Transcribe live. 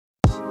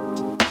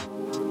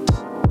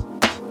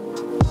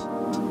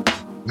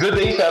Good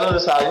day, fellow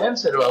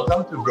Lasalians, and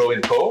welcome to Bro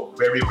and Co,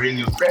 where we bring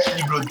you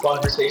freshly brewed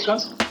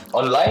conversations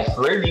on life,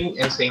 learning,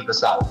 and Saint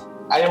Lasal.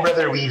 I am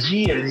Brother Ouija,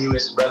 your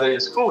newest brother in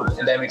school,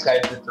 and I'm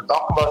excited to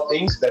talk about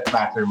things that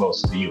matter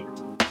most to you.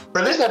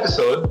 For this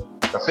episode,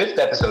 the fifth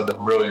episode of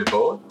Bro and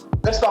Co,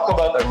 let's talk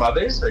about our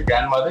mothers, our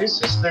grandmothers,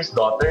 sisters,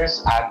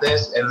 daughters,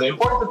 ates, and the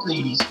important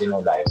ladies in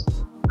our lives.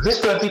 This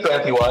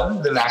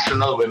 2021, the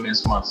National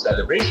Women's Month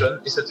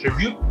celebration, is a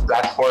tribute,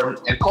 platform,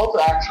 and call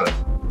to action,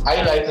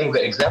 highlighting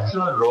the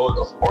exceptional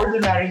role of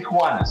ordinary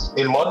Juanas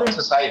in modern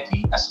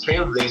society as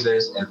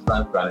trailblazers and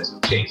frontrunners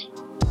of change.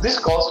 This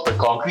calls for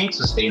concrete,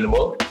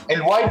 sustainable,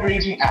 and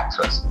wide-ranging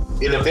actions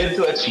in a bid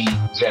to achieve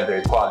gender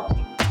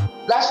equality.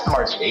 Last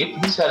March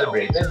 8th, we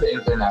celebrated the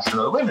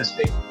International Women's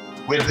Day.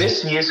 With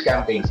this year's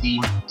campaign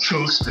theme,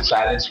 Choose to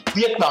Challenge,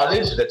 we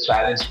acknowledge that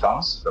challenge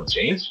comes from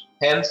change,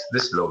 hence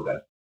the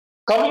slogan.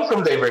 Coming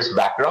from diverse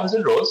backgrounds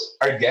and roles,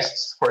 our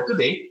guests for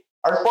today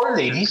are four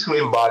ladies who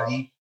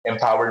embody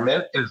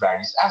empowerment in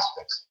various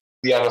aspects.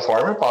 We have a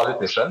former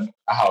politician,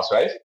 a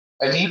housewife,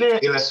 a leader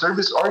in a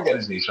service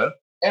organization,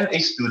 and a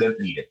student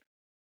leader.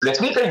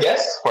 Let's meet our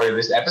guests for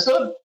this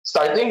episode,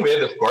 starting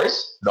with, of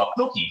course, Doc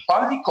Nuki.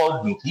 Fondly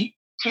called Nuki,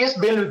 she has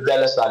been with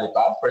De La Salle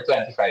Pa for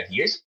 25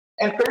 years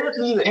and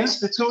currently the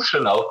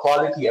Institutional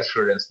Quality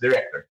Assurance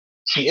Director.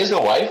 She is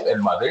a wife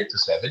and mother to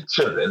 7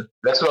 children.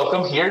 Let's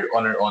welcome here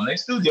on our online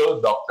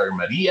studio, Dr.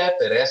 Maria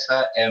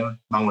Teresa M.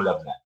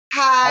 Mangulabnan.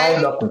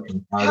 Hi. Dr.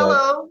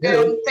 Hello.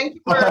 Hello. Thank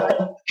you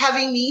for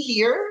having me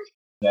here.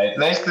 Right.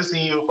 Nice to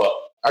see you po.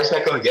 Our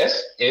second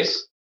guest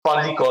is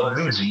fondly called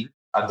Luigi,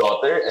 a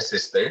daughter, a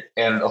sister,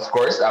 and of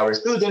course, our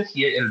student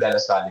here in De La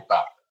Salle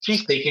Pa.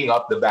 She's taking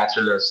up the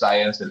Bachelor of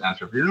Science in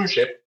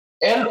Entrepreneurship,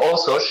 and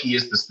also she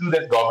is the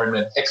Student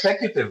Government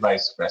Executive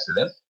Vice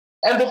President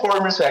and the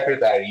former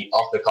Secretary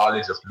of the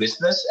College of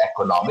Business,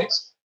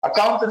 Economics,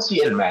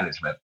 Accountancy, and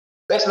Management.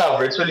 Let's now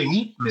virtually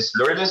meet Ms.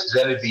 Lourdes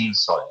Genevieve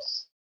Solis.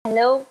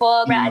 Hello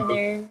po,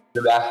 brother.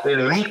 Good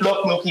afternoon. Meet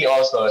Doc Nuki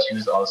also.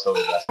 She's also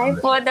with us. Hi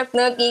po, Doc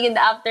Nuki. Good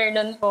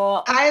afternoon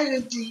po. Hi,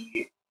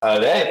 Luigi. All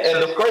right.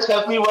 And of course,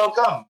 help me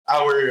welcome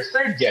our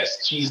third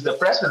guest. She's the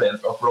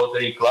president of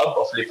Rotary Club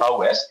of Lipa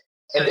West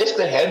and is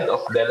the head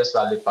of De La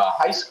Salle Pa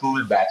High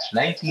School Batch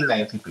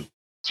 1992.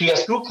 She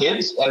has 2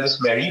 kids and is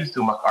married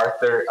to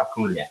MacArthur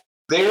Acuna.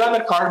 They run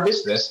a car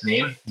business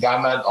named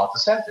Gamad Auto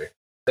Center.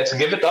 Let's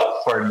give it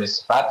up for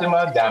Miss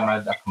Fatima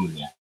Gamad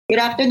Acuna. Good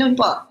afternoon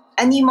po.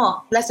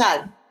 Animo,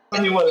 Lasal.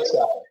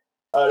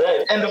 All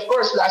right. And of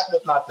course, last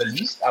but not the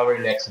least, our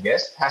next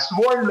guest has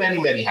worn many,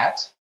 many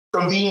hats,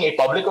 from being a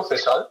public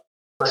official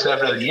for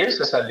several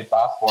years as a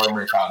Lipa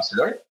former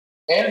councillor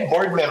and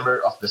board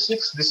member of the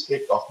 6th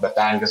District of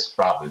Batangas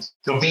Province,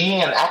 to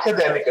being an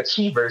academic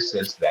achiever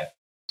since then.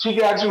 She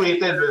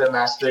graduated with a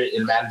Master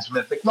in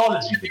Management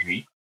Technology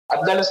degree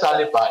at De La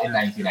Salle Pa in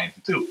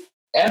 1992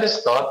 and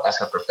has taught as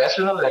a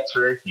professional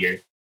lecturer here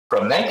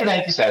from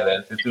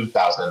 1997 to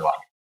 2001.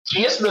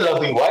 She is the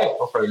loving wife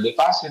of our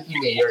Lipa City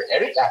Mayor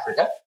Eric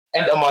Africa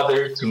and a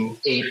mother to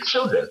 8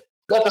 children.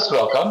 Let us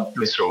welcome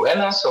Ms.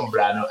 Rowena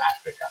Sombrano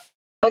Africa.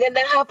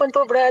 Magandang hapon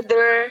po,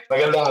 brother.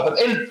 Magandang hapon.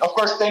 And of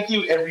course, thank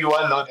you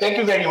everyone. No? Thank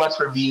you very much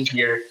for being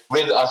here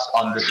with us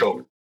on the show.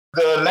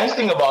 The nice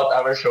thing about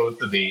our show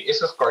today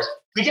is, of course,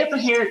 we get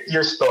to hear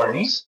your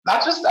stories,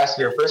 not just as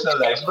your personal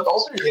lives, but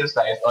also your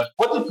insight on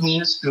what it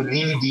means to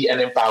really be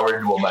an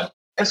empowered woman.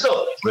 And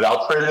so,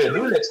 without further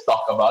ado, let's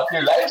talk about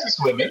your lives as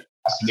women,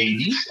 as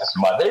ladies, as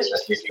mothers,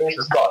 as sisters,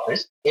 as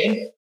daughters,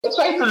 and let's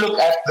try to look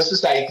at the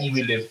society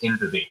we live in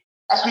today.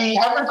 As we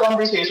have our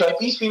conversation,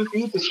 please feel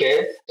free to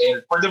share,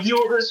 and for the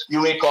viewers,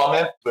 you may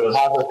comment. We'll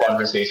have our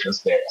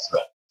conversations there as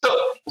well. So,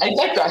 I'd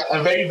like to ask,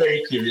 I'm very,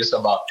 very curious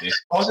about this,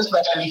 most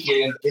especially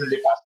here in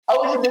Lipa.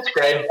 How would you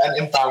describe an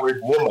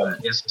empowered woman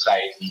in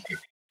society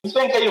today?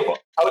 Explain kayo po.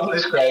 How would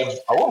you describe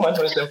a woman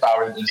who is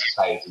empowered in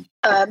society?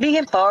 Being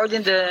empowered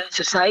in the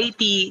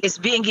society is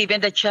being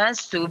given the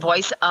chance to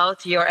voice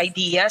out your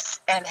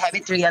ideas and have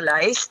it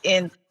realized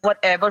in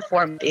whatever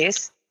form it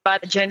is.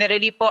 But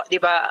generally po, di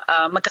ba,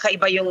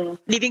 magkakaiba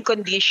yung living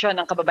condition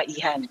ng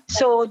kababaihan.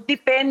 So,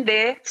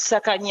 depende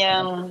sa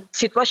kanyang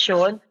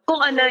sitwasyon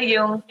kung ano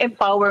yung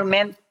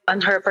empowerment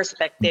on her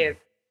perspective.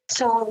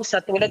 So,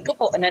 sa tulad ko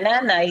po, na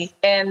nanay,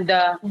 and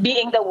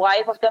being the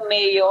wife of the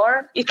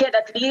mayor, you can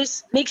at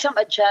least make some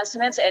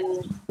adjustments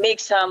and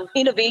make some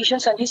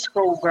innovations on his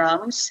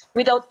programs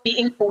without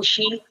being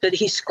pushy to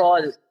his call.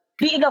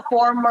 Being a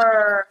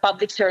former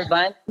public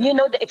servant, you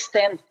know the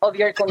extent of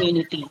your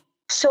community.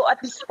 So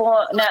at least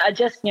po,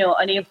 na-adjust nyo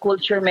ano yung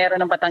culture meron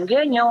ng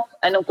Batanggenyo,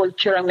 anong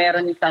culture ang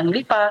meron ng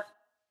Lipa.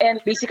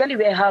 And basically,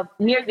 we have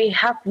nearly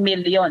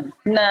 500,000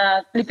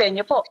 na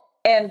Lipeño po.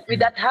 And with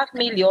that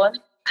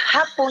 500,000,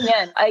 half po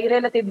niyan ay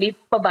relatively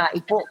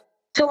babae po.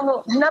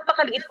 So,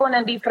 napakaliit po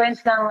ng difference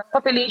ng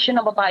population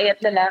ng babae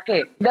at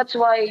lalaki. That's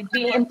why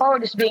being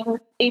empowered is being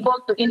able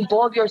to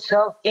involve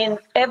yourself in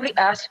every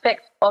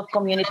aspect of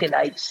community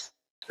lives.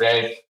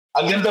 Right.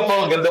 Ang ganda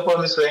po,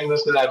 Ms. Weng, nung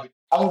sinabi.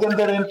 Ang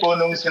ganda rin po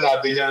nung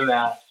sinabi niya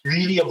na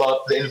really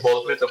about the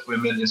involvement of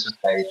women in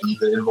society,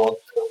 the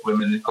involvement of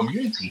women in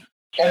community.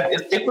 And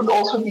it would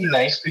also be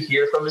nice to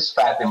hear from Miss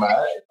Fatima.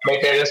 My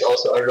parents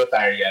also are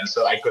Rotarian,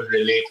 so I could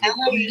relate with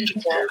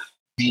community care,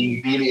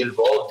 being really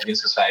involved in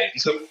society.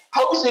 So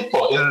how is it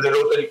po in the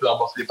Rotary Club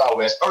of Lipa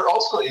West, or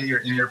also in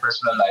your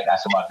personal life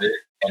as a mother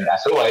and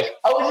as a wife?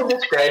 How would you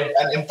describe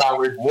an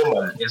empowered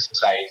woman in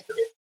society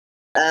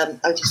today?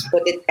 I'll just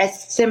put it as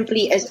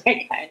simply as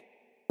I can.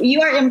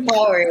 You are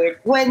empowered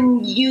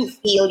when you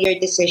feel your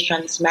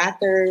decisions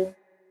matter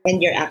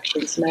and your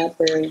actions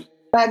matter.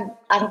 Pag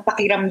ang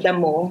pakiramdam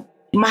mo,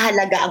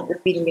 mahalaga ang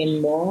opinion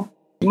mo,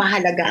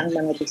 mahalaga ang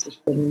mga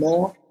desisyon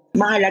mo,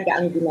 mahalaga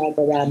ang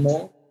ginagawa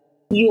mo,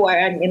 you are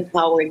an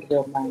empowered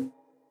woman.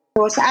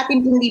 So sa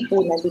ating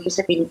lipunan dito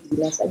sa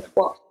Pilipinas,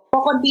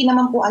 konti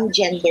naman po ang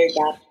gender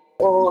gap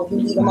o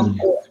hindi naman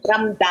po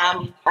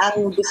ramdam ang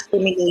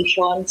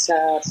discrimination sa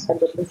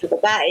pagdating sa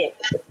babae at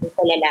pagdating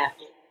sa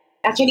lalaki.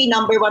 Actually,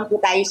 number 1 po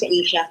tayo sa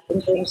Asia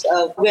in terms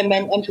of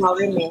women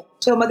empowerment.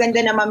 So maganda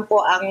naman po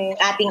ang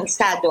ating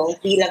estado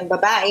bilang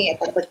babae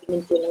at ang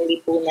pagtingin po ng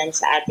lipunan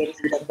sa atin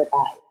bilang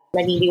babae.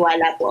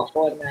 Naniniwala po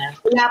ako na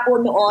wala po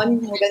noon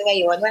hanggang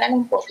ngayon, wala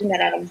nang po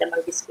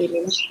nararamdamang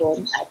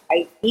discrimination at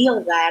I feel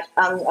that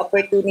ang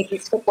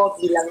opportunities ko po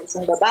bilang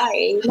isang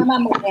babae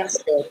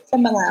namamangyasin sa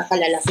mga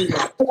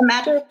kalalakihan. So, a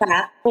matter of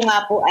fact, ko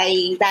nga po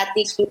ay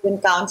dati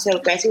Student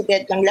Council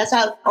President ng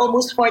Lasal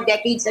almost 4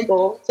 decades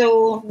ago.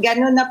 So,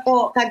 gano'n na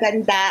po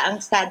kaganda ang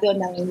estado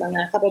ng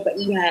mga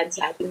kababaihan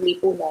sa ating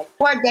lipunan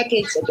 4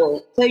 decades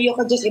ago. So, you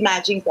can just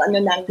imagine kung ano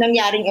nang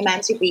nangyaring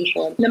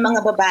emancipation ng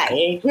mga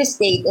babae this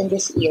date and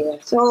this year.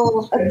 So,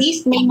 at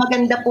least may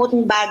maganda po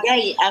ng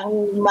bagay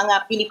ang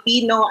mga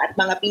Pilipino at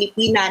mga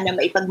Pilipina na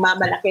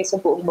maipagmamalaki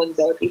sa buong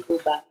mundo. Di po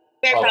ba?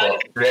 Very proud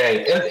of it.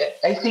 Right. And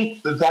I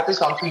think that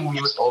is something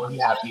we must all be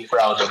happy,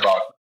 proud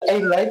about.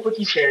 I like what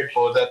you shared,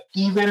 po, that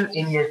even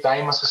in your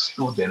time as a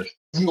student,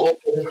 you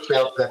already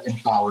felt that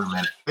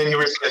empowerment. When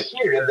you were still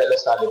here in the La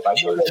Salle,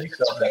 you already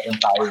felt that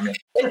empowerment.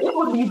 And it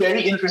would be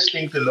very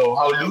interesting to know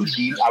how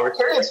Lugin, our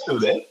current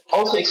student,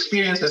 also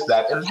experiences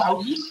that and how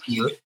you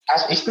feel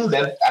as a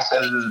student, as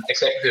an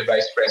executive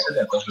vice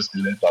president of the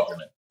student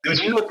government.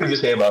 Lugin, what could you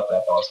say about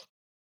that also?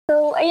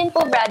 So, ayun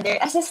po, brother.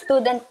 As a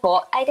student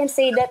po, I can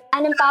say that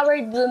an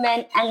empowered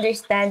woman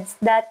understands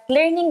that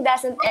learning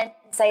doesn't end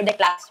inside the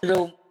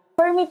classroom.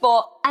 For me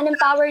po, an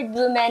empowered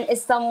woman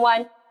is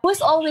someone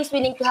who's always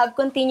willing to have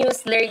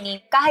continuous learning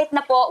kahit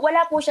na po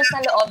wala po siya sa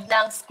loob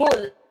ng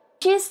school.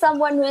 She is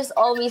someone who is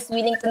always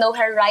willing to know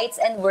her rights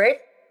and worth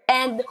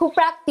and who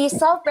practice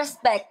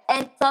self-respect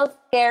and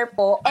self-care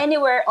po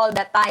anywhere all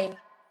the time.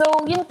 So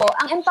yun po,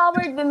 ang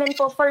empowered women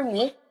po for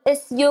me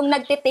is yung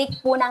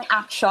nagtitake po ng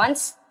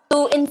actions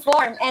to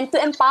inform and to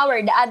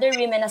empower the other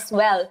women as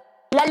well.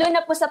 Lalo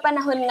na po sa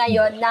panahon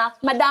ngayon na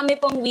madami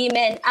pong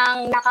women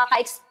ang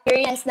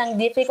nakaka-experience ng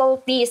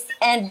difficulties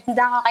and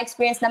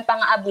nakaka-experience ng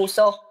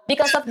pang-aabuso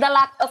because of the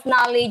lack of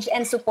knowledge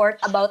and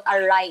support about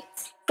our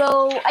rights.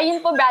 So,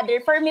 ayun po, brother,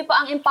 for me po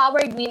ang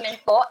empowered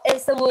women po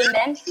is a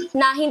woman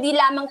na hindi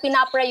lamang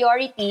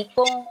pina-priority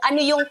kung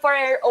ano yung for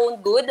her own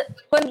good,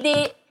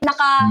 kundi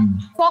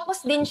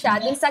naka-focus din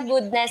siya dun sa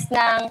goodness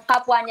ng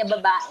kapwa niya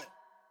babae.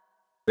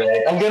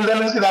 Right. Ang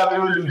ganda ng sinabi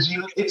mo,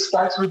 Lugin. It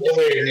starts with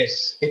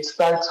awareness. It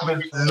starts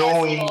with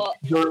knowing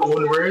your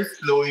own worth,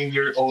 knowing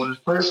your own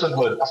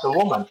personhood as a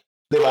woman.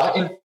 Diba?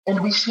 And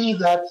we see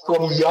that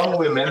from young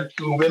women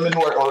to women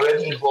who are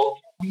already involved.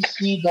 We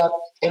see that,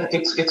 and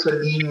it's a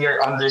linear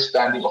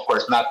understanding. Of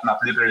course, not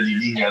literally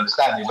linear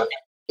understanding, but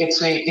it's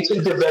a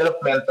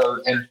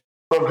developmental and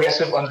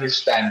progressive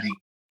understanding.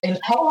 And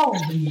how have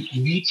we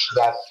reached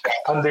that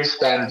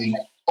understanding?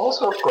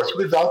 Also, of course,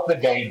 without the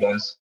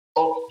guidance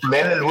of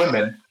men and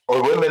women,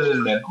 or women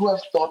and men who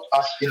have taught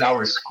us in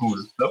our school.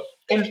 No?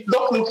 And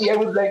Doc Nuki, I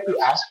would like to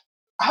ask,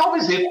 how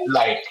is it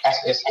like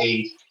as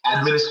a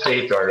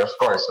administrator, of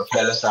course, of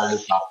De La Salle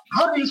Top?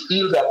 How do you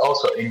feel that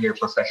also in your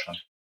profession?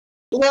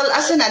 Well,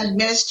 as an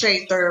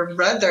administrator,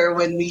 brother,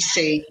 when we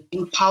say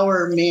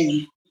empower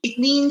men, it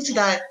means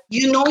that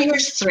you know your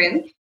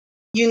strength,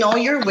 you know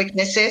your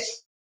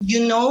weaknesses,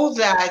 you know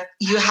that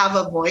you have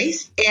a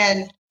voice,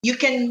 and you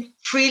can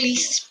freely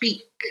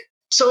speak.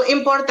 So,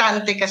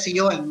 importante kasi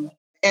yun.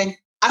 And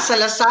as a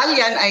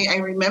Lasallian, I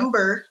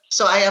remember,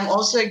 so I am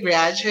also a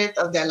graduate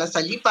of De La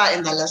Salipa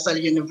and De La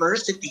Salle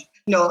University.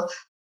 No,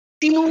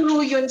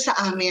 tinuro yun sa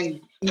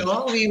amin.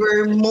 No, we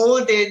were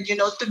molded,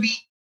 to be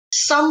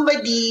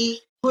somebody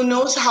who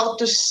knows how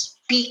to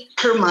speak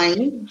her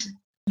mind,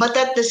 but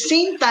at the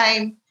same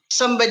time,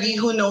 somebody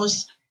who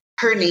knows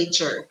her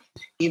nature.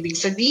 Ibig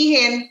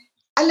sabihin,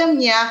 alam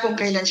niya kung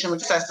kailan siya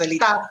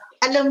magsasalita.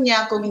 Alam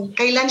niya kung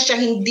kailan siya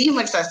hindi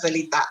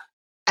magsasalita.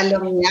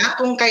 Alam niya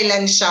kung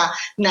kailan siya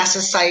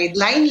nasa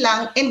sideline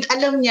lang, and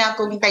alam niya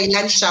kung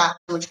kailan siya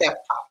mag-step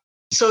up.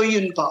 So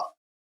yun po.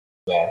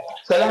 Yeah.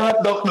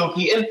 Salamat, Doc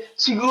Nuki. And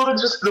siguro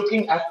just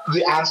looking at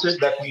the answers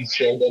that we've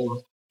shared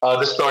and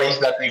the stories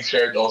that we've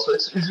shared also,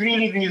 it's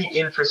really, really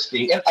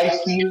interesting. And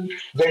I feel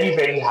very,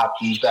 very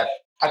happy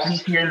that at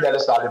least here in De La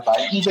Salle,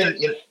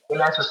 even in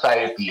our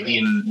society,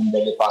 in De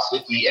La Paz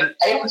City, and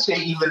I would say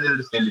even in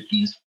the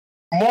Philippines,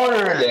 more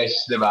or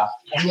less, di ba,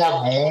 we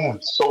have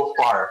moved so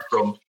far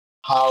from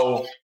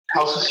how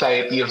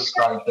society has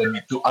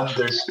started to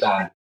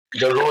understand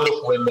the role of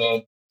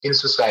women in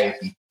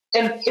society.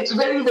 And it's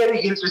very,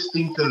 very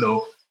interesting to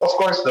know. Of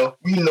course, no,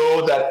 we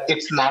know that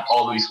it's not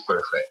always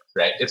perfect,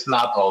 right? It's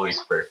not always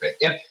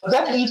perfect. And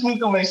that leads me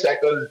to my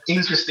second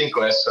interesting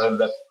question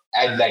that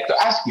I'd like to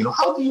ask you.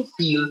 How do you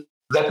feel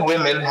that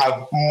women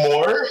have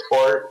more,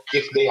 or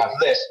if they have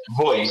less,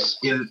 voice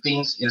in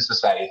things in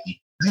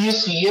society? Do you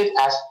see it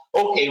as,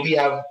 okay, we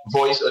have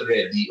voice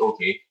already,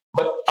 okay,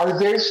 but are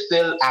there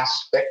still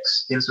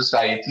aspects in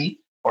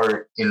society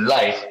or in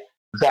life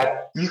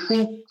that you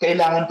think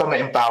kailangan pa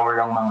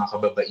ma-empower ang mga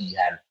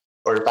kababaihan?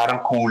 Or parang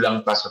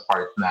kulang pa sa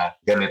part na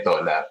ganito,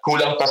 na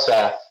kulang pa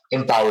sa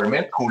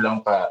empowerment,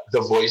 kulang pa,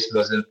 the voice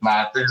doesn't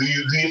matter. Do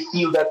you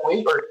feel that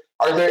way? Or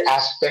are there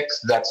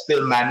aspects that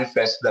still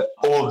manifest that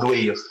old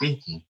way of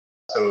thinking?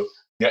 So,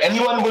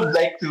 anyone would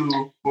like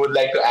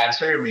to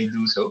answer may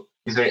do so.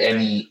 Is there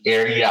any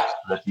area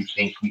that you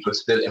think we could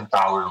still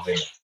empower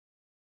women?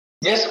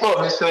 Yes po,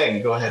 Ms.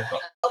 Weng, go ahead po.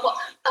 Opo,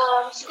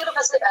 siguro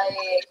kasi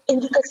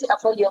hindi kasi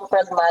ako yung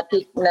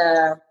pragmatic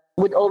na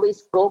would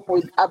always go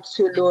with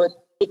absolute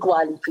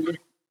equality,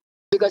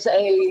 because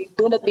I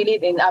do not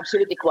believe in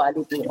absolute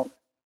equality.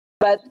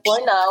 But for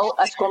now,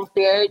 as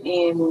compared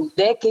in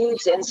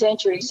decades and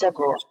centuries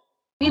ago,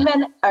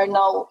 women are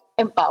now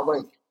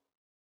empowered.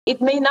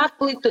 It may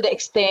not be to the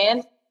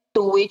extent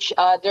to which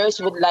others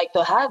would like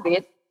to have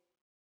it,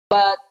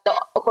 but the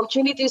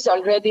opportunities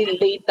are already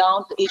laid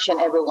down to each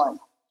and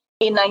everyone.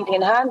 In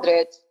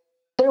 1900s,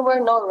 there were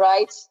no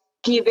rights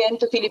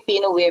given to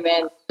Filipino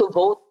women to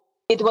vote.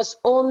 It was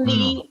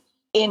only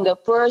in the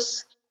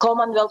first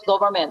Commonwealth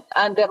government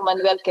under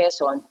Manuel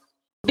Quezon,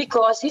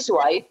 because his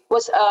wife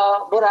was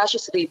a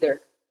voracious reader.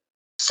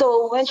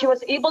 So when she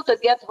was able to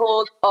get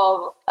hold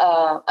of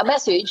a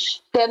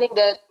message telling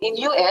that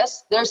in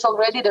US there's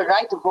already the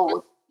right to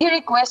vote, he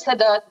requested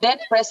the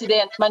then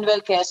President Manuel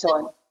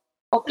Quezon,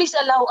 oh, please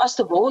allow us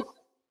to vote.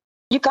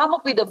 You come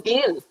up with a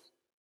bill.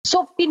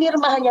 So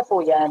pinirmahan niya po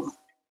yan.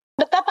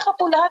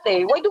 Nagtataka po lahat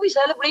eh. Why do we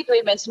celebrate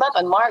Women's Month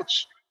on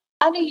March?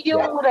 Ano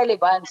yung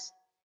relevance?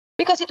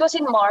 Because it was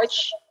in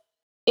March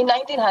in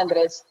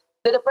 1900s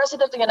that the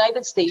President of the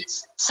United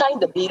States signed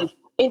the bill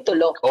into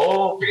law.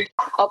 Oh, okay.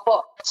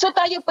 Opo. So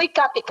tayo po'y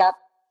copycat.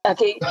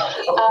 Okay?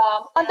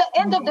 On the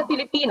end of the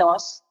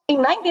Filipinos,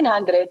 in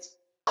 1900s,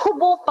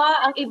 hubo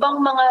pa ang ibang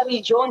mga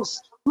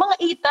regions. Mga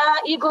Ita,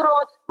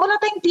 Igorot, wala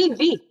tayong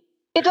TV.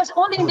 It was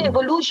only in the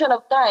evolution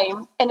of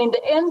time and in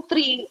the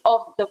entry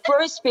of the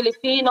first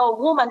Filipino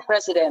woman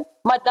president,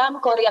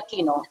 Madame Cory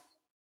Aquino,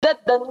 that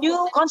the new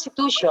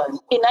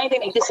constitution in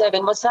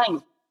 1987 was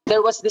signed.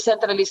 There was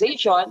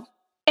decentralization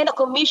and a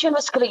commission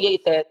was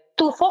created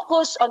to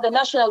focus on the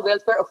national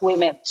welfare of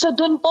women. So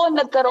dun po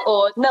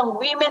nagkaroon ng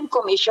Women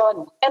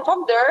Commission. And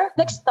from there,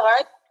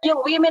 nag-start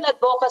yung women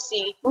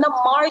advocacy na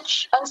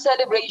March ang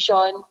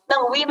celebration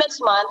ng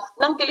Women's Month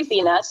ng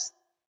Pilipinas.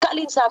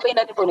 Kaalinsabay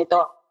natin po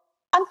nito.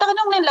 Ang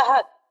tanong ng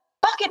lahat,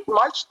 bakit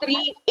March 3,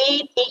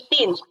 8,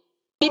 18?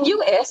 In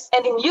US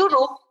and in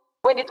Europe,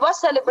 when it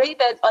was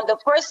celebrated on the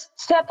first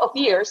set of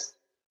years,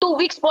 2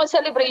 weeks po ang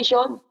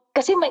celebration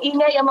kasi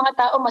maingay ang mga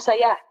tao,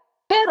 masaya.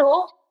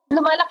 Pero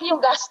lumalaki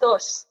yung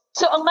gastos.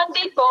 So ang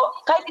mandate po,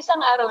 kahit isang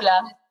araw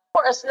lang,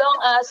 for as long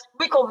as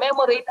we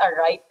commemorate our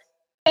right.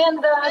 And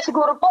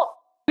siguro po,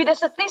 with the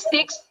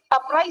statistics,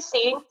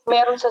 uprising,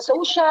 meron sa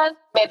social,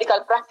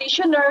 medical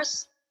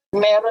practitioners,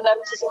 meron na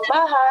rin sa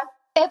simbahan,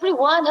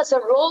 everyone has a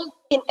role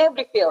in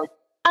every field.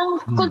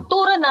 Ang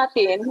kultura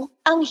natin,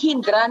 ang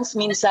hindrance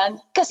minsan,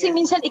 kasi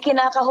minsan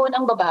ikinakahon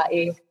ang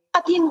babae.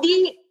 At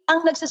hindi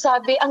ang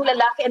nagsasabi ang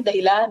lalaki ang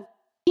dahilan.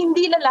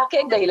 Hindi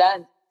lalaki ang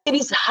dahilan. It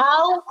is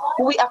how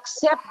we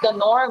accept the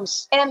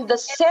norms and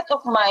the set of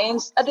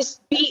minds that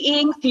is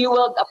being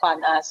fueled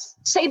upon us.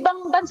 Sa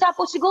ibang bansa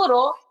po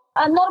siguro,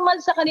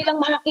 normal sa kanilang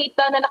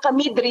makakita na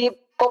naka-midrib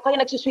o kaya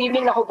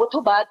nagsuswimming na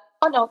hubot-hubat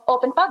on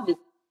open public.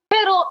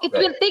 Pero it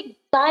will take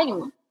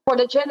time for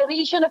the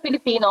generation of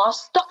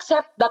Filipinos to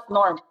accept that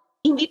norm.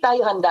 Hindi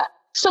tayo handa.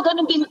 So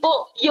ganun din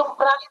po yung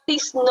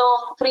practice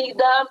ng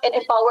freedom and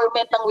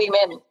empowerment ng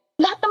women.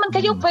 Lahat naman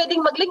kayo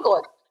pwedeng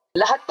maglingkod.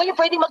 Lahat kayo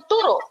pwedeng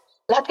magturo.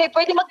 Lahat kayo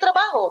pwedeng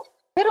magtrabaho.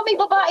 Pero may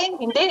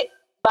babaeng, hindi.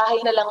 Bahay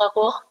na lang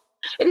ako.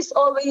 It is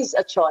always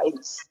a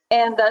choice.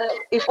 And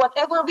if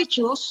whatever we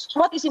choose,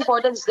 what is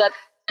important is that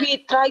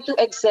we try to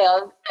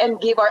excel and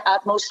give our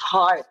utmost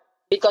heart,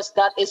 because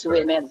that is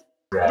women.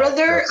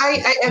 Brother,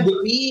 I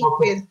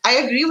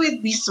agree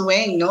with Miss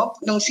Weng, no?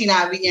 Nung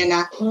sinabi niya na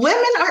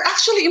women are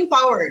actually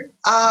empowered.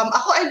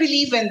 Ako, I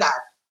believe in that.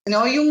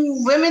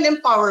 Yung women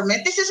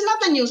empowerment, this is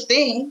not a new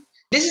thing.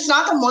 This is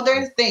not a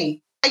modern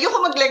thing.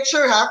 Ayoko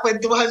mag-lecture ha,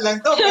 kwentuhan lang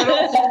to. Pero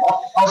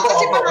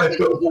kasi parati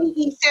ko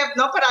iniisip,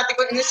 no? Parati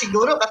ko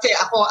siguro kasi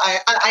ako,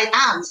 I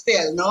am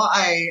still, no?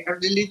 I'm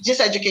a religious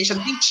education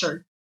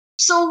teacher.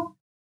 So,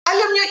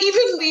 alam nyo,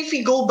 even if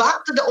we go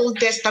back to the Old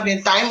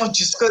Testament time,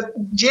 just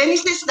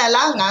Genesis na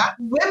lang,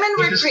 women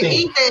were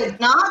created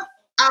not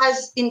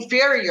as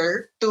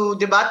inferior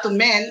to, diba, to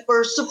men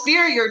or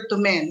superior to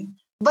men,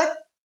 But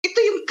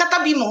ito yung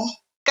katabi mo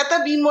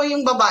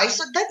yung babae.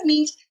 So that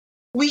means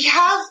we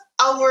have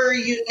our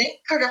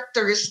unique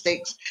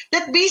characteristics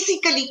that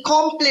basically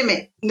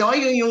complement, no,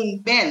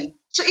 yung men.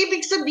 So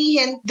ibig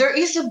sabihin, there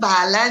is a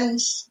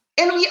balance.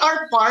 And we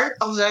are part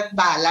of that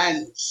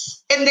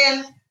balance. And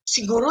then,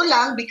 siguro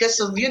lang because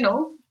of,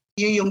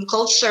 yung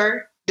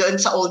culture doon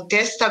sa Old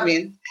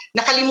Testament,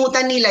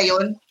 nakalimutan nila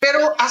yon.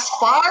 Pero as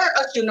far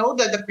as,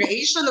 the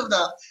creation of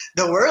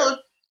the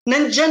world,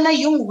 nandyan na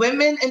yung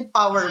women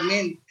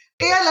empowerment.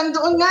 Kaya lang,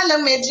 doon nga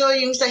lang medyo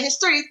yung sa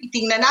history,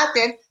 tingnan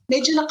natin,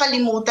 medyo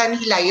nakalimutan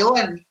nila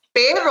yon.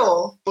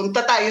 Pero,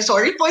 punta tayo,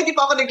 sorry po, hindi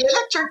pa ako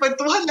nag-lecture,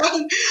 pantuhan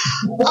lang.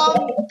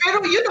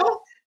 Pero,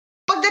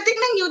 pagdating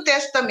ng New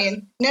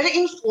Testament,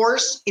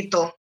 na-reinforce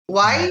ito.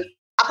 Why?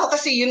 Ako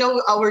kasi,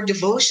 our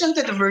devotion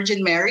to the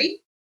Virgin Mary.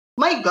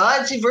 My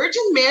God, si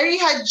Virgin Mary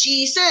had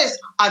Jesus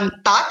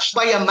untouched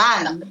by a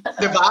man,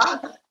 di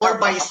ba? Or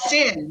by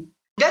sin.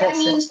 That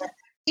means,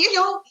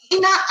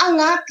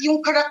 inaangat yung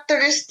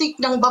characteristic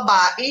ng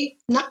babae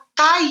na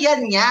kaya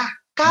niya.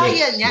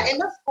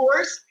 And of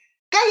course,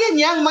 kaya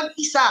niyang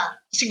mag-isa.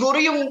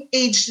 Siguro yung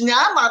age niya,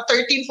 mga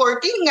 13,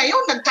 14,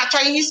 ngayon,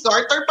 nagka-Chinese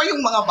garter pa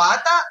yung mga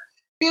bata.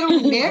 Pero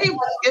Mary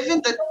was given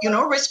that,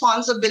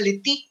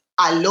 responsibility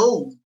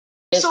alone.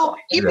 So,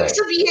 ibig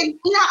sabihin,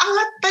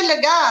 inaangat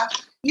talaga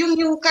yung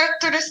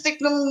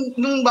characteristic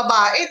ng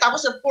babae.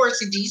 Tapos, of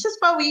course, si Jesus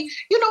pa,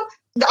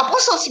 the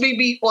apostles may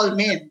be all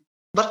men.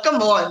 But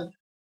come on,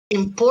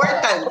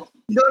 important.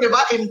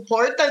 Diba?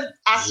 Important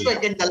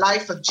aspect in the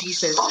life of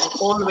Jesus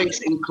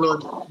always include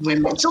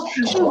women. So,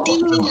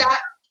 hindi nila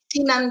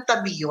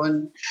sinantabi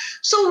yun.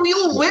 So,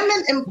 yung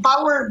women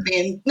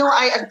empowerment,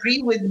 I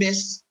agree with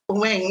Miss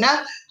Weng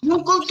na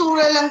yung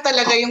kultura lang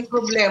talaga yung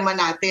problema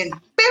natin.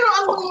 Pero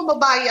ang mga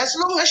babae, as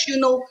long as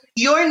you know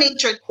your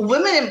nature,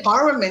 women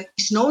empowerment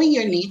is knowing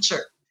your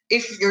nature.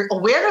 If you're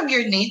aware of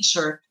your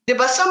nature,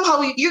 diba, somehow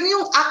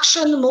yung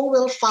action mo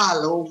will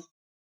follow.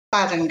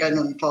 Parang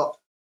ganun po.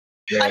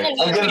 Yeah.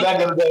 Ang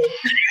ganda.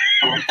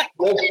 Yes.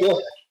 Go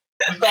ahead.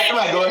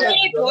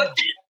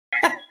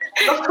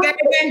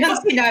 Gaya ng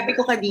sinabi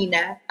ko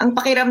kanina, ang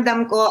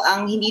pakiramdam ko,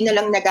 ang hindi na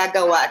lang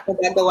nagagawa at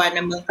nagagawa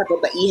ng mga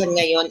kababaihan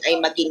ngayon ay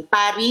maging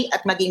pari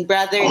at maging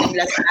brother ng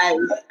Lasal.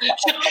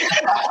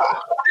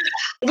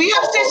 We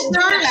have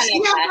sisters.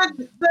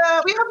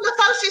 We have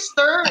Lasal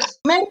sisters.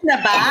 Meron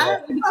na ba?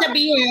 Ibig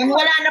sabihin,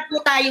 wala na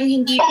po tayong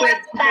hindi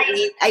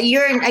pwede. I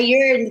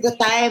yearn the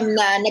time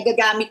na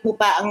nagagamit mo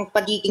pa ang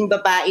pagiging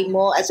babae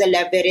mo as a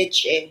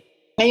leverage eh.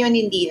 Ngayon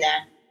hindi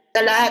na. Sa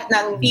lahat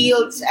ng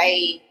fields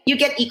ay you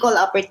get equal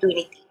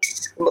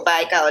opportunities kung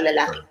babae ka o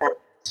lalaki ka.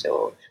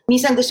 So,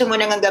 minsan gusto mo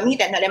nang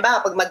gamitin.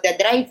 Halimbawa, pag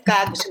magdadrive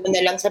ka, gusto mo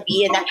na lang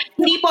sabihin na,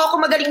 hindi po ako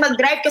magaling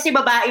mag-drive kasi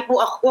babae po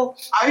ako.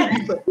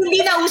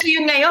 Hindi na uso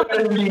yun ngayon.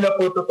 Hindi na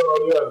po totoo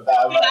yun.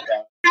 Tama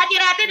ka.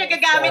 Dati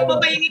nagagamit mo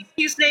pa yung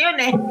excuse na yun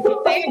eh.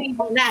 Ngayon,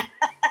 hindi na.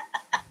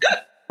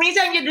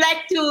 Minsan, you'd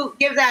like to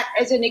give that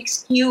as an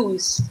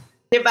excuse.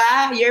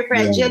 Diba? Your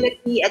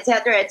fragility,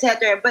 etc.,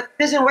 etc. But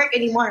it doesn't work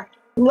anymore.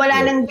 Wala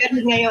nang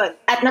ganun ngayon.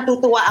 At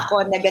natutuwa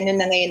ako na ganun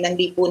na ngayon ang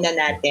lipunan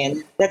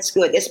natin. That's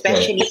good.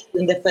 Especially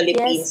in the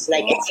Philippines. Yes.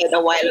 Like I said a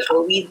while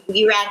ago, we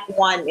rank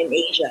 1 in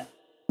Asia.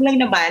 Lang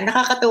naman,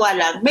 nakakatuwa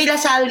lang. May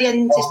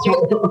Lasallian sister.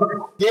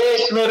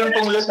 Yes, meron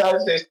pong Lasal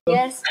sisters.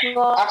 Yes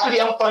po. Actually,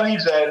 ang funny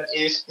dyan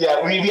is,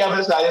 we have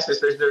Lasal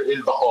sisters there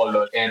in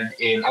Bacolod and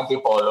in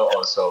Antipolo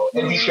also.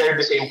 And we share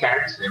the same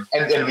charism.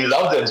 And we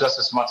love them just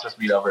as much as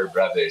we love our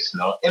brothers,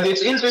 no? And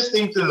it's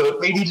interesting to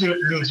note, maybe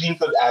Eugene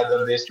could add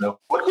on this,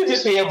 no? What could you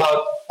say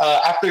about,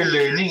 after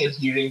learning and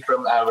hearing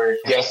from our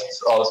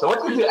guests also, what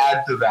could you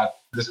add to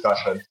that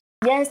discussion?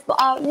 Yes po.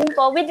 Yun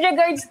po. With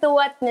regards to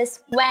what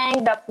Ms.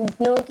 Wang, Dr.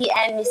 Nuki,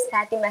 and Ms.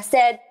 Fatima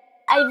said,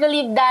 I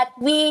believe that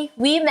we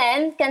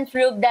women can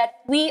prove that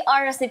we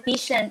are as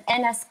efficient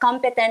and as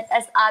competent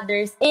as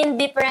others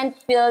in different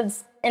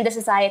fields in the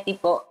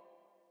society po.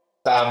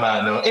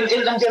 Tama, no? And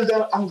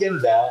ang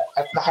ganda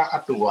at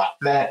nakakatuwa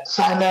na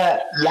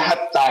sana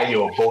lahat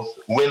tayo, both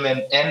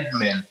women and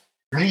men,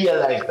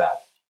 realize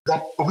that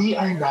we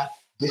are not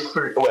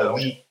different. Well,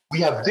 we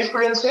have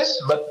differences,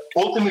 but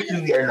ultimately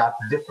we are not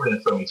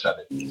different from each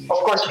other. Of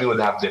course, we would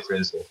have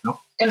differences,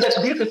 no? And that's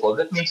beautiful.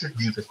 That makes it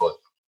beautiful.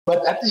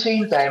 But at the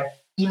same time,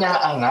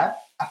 inaangat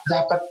at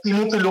dapat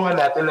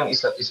tinutulungan natin ng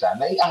isa't isa,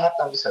 naiangat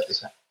ang isa't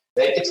isa.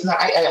 Right? It's not,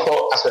 I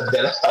ako as a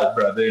De La Salle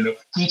brother,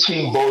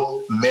 teaching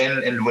both men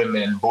and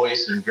women,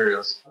 boys and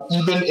girls.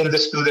 Even in the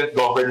student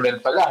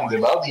government pa lang, di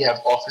ba? We have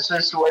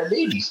officers who are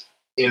ladies.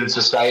 In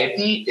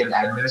society, in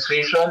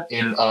administration,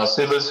 in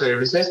civil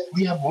services,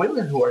 we have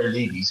women who are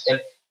ladies.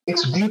 And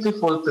it's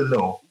beautiful to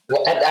know.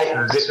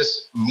 And this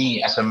is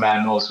me as a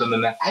man also,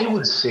 na I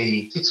would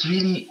say it's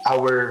really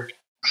our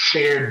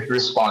shared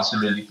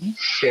responsibility,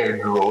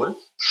 shared role,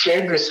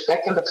 shared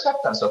respect and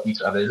acceptance of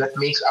each other that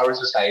makes our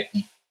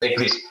society like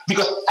this.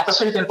 Because at a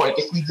certain point,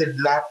 if we did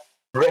not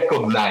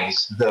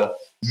recognize the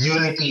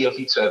unity of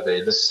each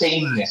other, the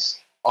sameness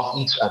of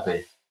each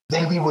other,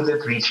 then we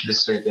wouldn't reach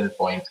this certain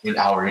point in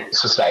our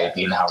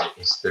society, in our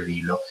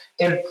history. No?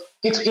 And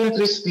it's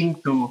interesting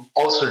to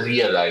also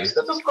realize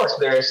that, of course,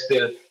 there is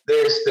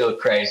still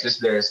crisis,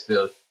 there are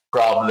still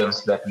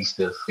problems that we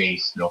still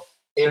face, no?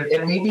 And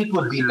maybe it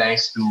would be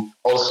nice to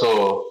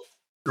also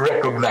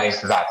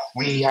recognize that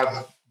we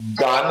have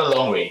gone a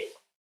long way,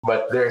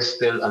 but there's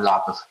still a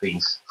lot of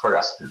things for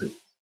us to do.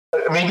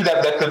 Maybe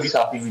that could be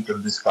something we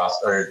could discuss,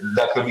 or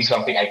that could be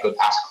something I could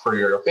ask for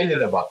your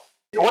opinion about.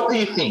 What do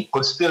you think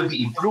could still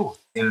be improved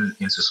in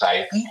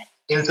society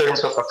in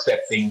terms of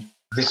accepting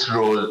this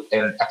role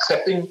and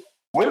accepting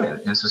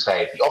women in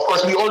society? Of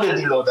course, we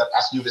already know that,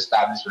 as you've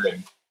established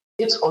already,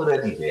 it's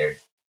already there.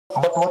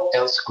 But what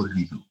else could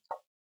we do?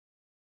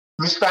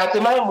 Miss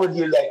Fatima, would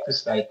you like to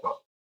start off?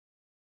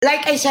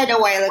 Like I said a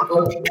while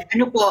ago,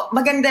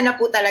 maganda na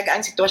po talaga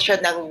ang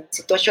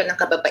sitwasyon ng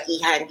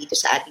kababaihan dito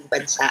sa ating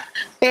bansa.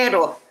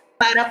 Pero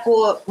para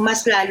po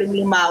mas lalong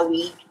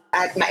lumawi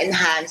at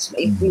ma-enhance,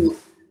 ma-improve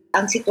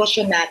ang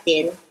sitwasyon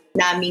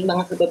naming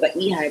mga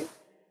kababaihan,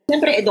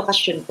 siyempre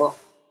edukasyon po.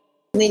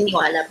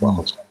 Naniniwala po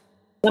ako dyan.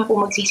 Yan po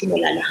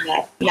magsisimula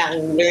lahat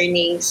ng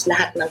learnings,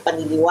 lahat ng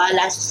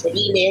paniniwala sa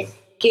sarili.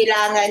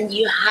 Kailangan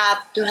you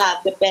have to have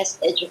the best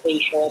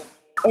education.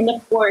 And of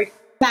course,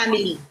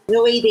 family,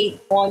 the way they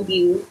bond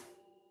you,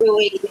 the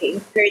way they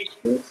encourage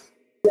you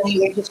when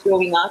you were just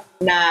growing up,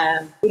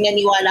 na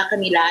pinaniwala ka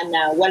nila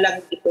na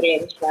walang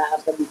diferensya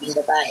ang pagiging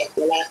babae at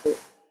lalaki.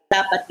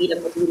 Dapat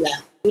bilang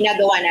magulang,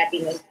 ginagawa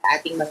natin sa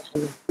ating mga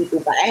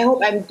dito ba. I hope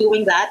I'm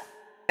doing that.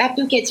 I have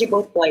 2 kids, they're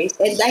both boys,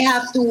 and I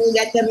have to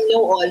let them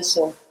know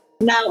also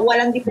na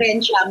walang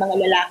diferensya ang mga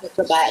lalaki at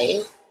babae.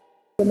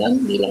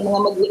 Ganun, bilang mga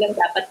magulang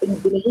dapat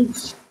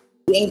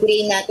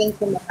i-engrain natin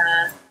sa mga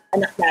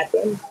anak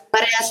natin.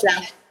 Parehas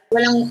lang.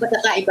 Walang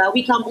pagkakaiba.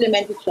 We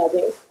complement each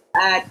other.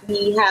 At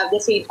we have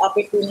the same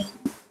opportunity.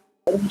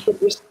 And we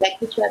should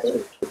respect each other.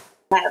 We should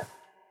have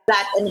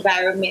that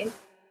environment.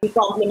 We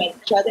complement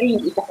each other.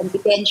 Hindi ito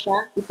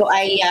kompetensya. Ito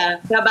ay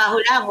trabaho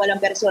lang.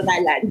 Walang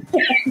personalan.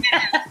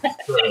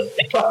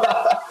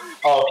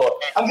 Opo.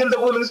 Ang ganda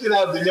po nung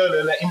sinabi niyo,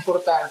 no, na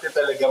importante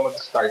talaga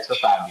mag-start sa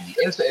family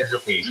and sa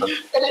education.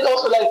 And I'd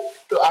also like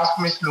to ask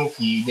Miss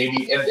Nuki,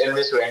 maybe, and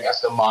Miss Weng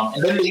as a mom,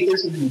 and then later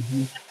si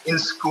Luigi in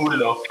school,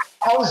 no?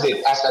 How is it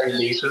as a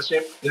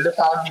relationship in the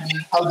family?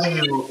 How do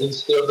you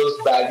instill those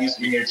values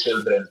in your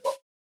children?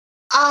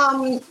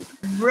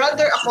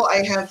 Brother ako,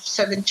 I have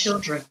 7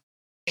 children.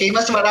 Okay,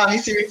 mas marami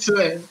si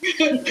Ritsuel.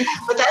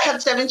 But I have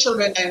 7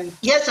 children, and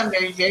yes, I'm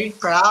very, very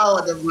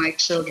proud of my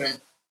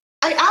children.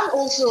 I am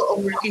also a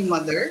working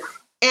mother,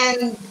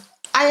 and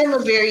I am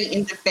a very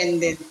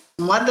independent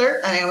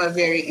mother, and I am a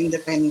very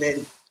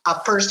independent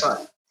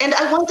person. And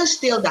I want to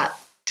still that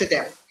to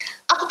them.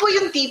 Ako po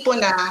yung tipo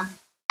na,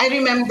 I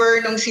remember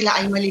nung sila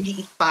ay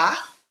maliliit pa.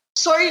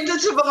 Sorry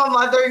dun sa mga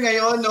mother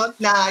ngayon, no,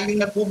 na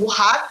yung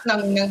nagbubuhat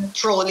ng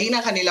trolley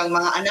ng kanilang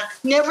mga anak.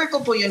 Never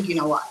ko po yun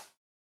ginawa.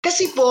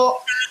 Kasi po,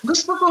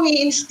 gusto kong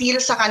i-instill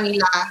sa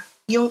kanila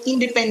yung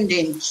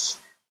independence.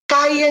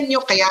 Kaya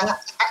nyo,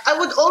 I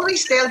would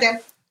always tell them,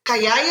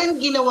 kaya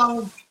yan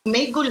ginawang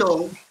may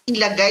gulong,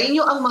 ilagay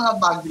nyo ang mga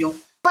bag nyo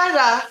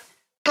para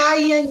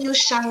kaya nyo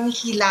siyang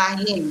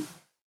hilahin.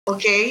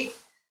 Okay?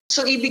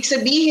 So, ibig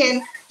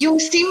sabihin,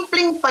 yung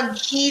simpleng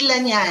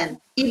paghila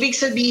niyan, ibig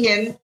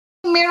sabihin,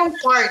 merong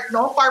part,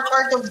 no?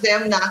 Part of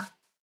them na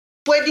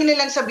pwede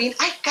nilang sabihin,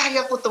 ay,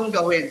 kaya ko tong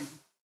gawin.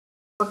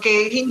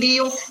 Okay? Hindi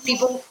yung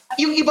tipong,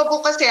 yung iba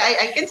po kasi,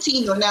 I can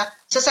see, no, na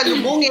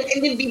sasalubungin and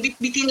then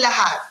bibitbitin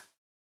lahat.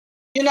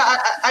 You know,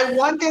 I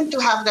want them to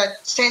have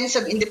that sense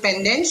of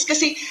independence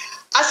kasi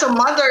as a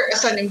mother,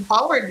 as an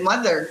empowered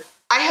mother,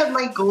 I have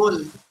my goal.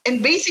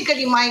 And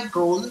basically my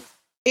goal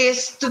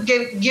is to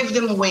give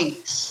them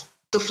wings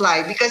to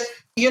fly because,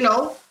 you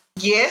know,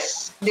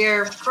 yes,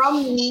 they're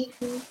from me,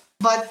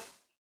 but,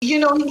 you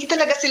know, hindi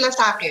talaga sila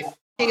sa akin.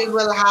 They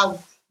will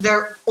have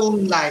their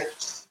own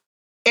lives.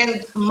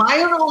 And my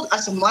role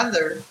as a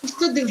mother is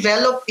to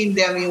develop in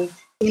them yung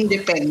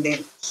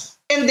independence.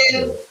 And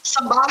then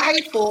sa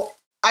bahay po,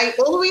 I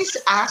always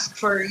ask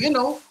for, you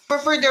know,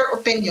 for their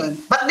opinion.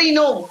 But they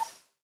know,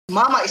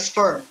 Mama is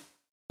firm.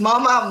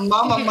 Mama.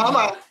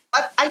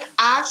 But I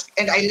ask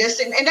and I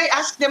listen and I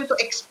ask them to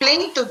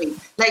explain to me.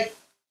 Like,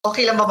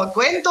 okay lang ba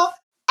magkwento?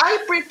 I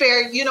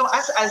prepared, you know,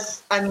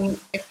 as an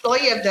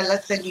employee of the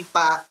La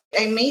Salipa,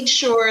 I made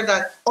sure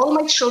that all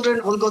my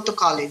children will go to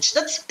college.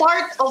 That's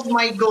part of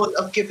my goal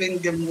of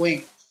giving them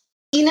wings.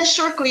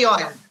 Inassure ko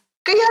yon.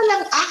 Kaya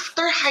lang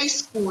after high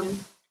school,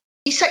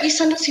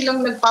 isa-isa na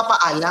silang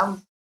nagpapaalam.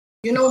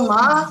 You know,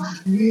 Ma,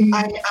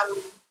 I am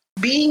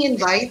being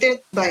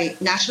invited by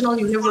National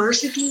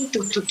University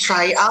to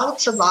try out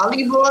sa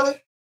volleyball.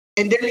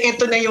 And then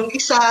ito na yung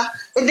isa.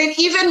 And then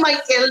even my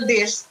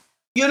eldest,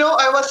 you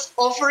know, I was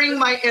offering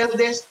my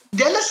eldest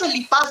De La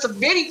Salipa, a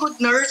very good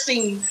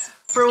nursing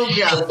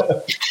program.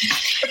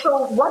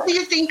 So what do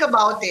you think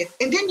about it?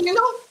 And then, you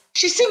know,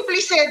 she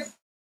simply said,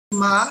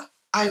 Ma,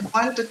 I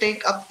want to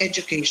take up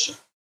education.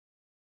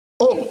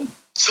 Oh,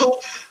 so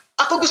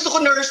Ako gusto ko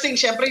nursing.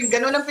 Siyempre,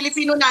 gano'n ang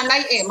Filipino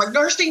nanay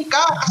Mag-nursing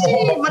ka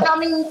kasi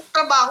madaming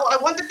trabaho. I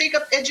want to take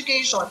up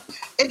education.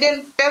 And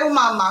then, pero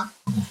mama,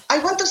 I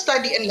want to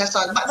study in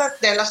LaSalle, but at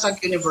De La Salle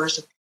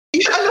University.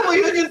 Alam mo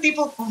yun, yung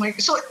tipo, oh my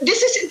God. So, this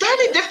is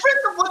entirely different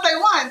from what I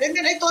want. And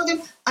then I told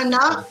him,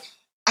 anak,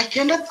 I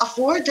cannot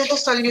afford De La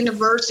Salle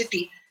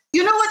University.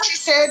 You know what she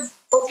said?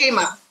 Okay,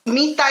 ma,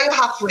 meet tayo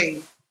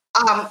halfway.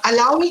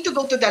 Allow me to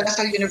go to De La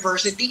Salle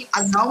University.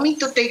 Allow me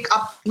to take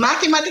up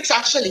mathematics,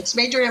 actually. It's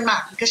major in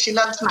math because she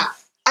loves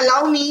math.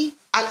 Allow me,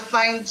 I'll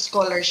find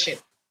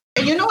scholarship.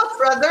 And you know what,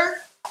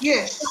 brother?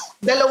 Yes,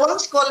 2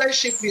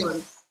 scholarship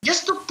yun.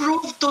 Just to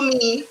prove to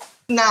me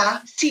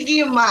na,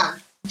 sige ma,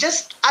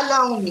 just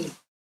allow me.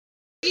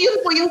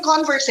 Yun po yung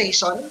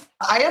conversation.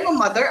 I am a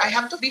mother. I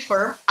have to be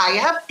firm. I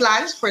have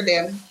plans for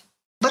them.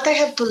 But I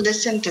have to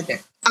listen to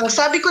them. Ang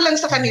sabi ko lang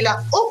sa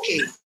kanila,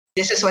 okay,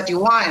 this is what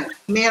you want.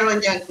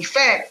 Meron yang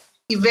effect.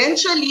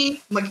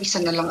 Eventually, mag-isa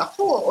na lang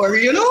ako. Or,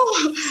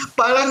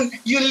 parang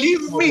you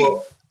leave me.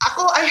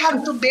 Ako, I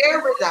have to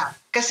bear with that.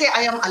 Kasi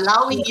I am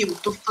allowing you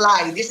to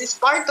fly. This is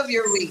part of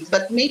your wings.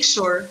 But make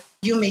sure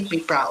you make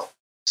me proud.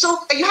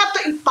 So, you have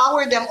to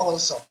empower them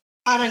also.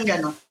 Parang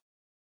ganon.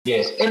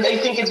 Yes, and I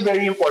think it's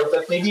very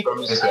important, maybe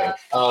from Mrs. Ren,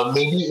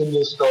 maybe in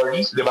your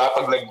stories, di ba,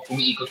 pag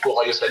umiikot po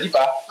kayo sa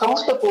lipa,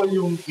 kamusta po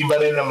yung iba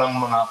rin namang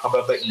mga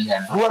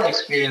kababaihan who are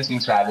experiencing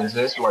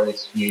challenges, who are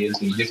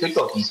experiencing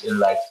difficulties in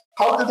life?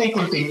 How do they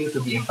continue to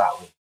be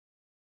empowered?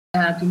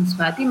 Miss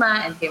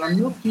Fatima and kay Ma'am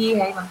Yuki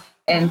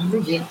and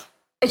Bridget,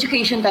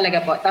 education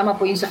talaga po. Tama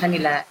po yun sa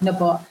kanila.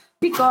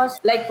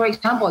 Because, like for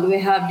example, we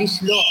have this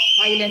law,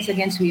 violence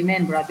against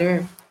women,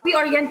 brother. We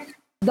orient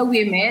the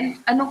women,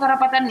 anong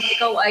karapatan mo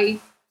ikaw ay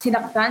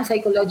sinaktan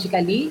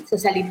psychologically sa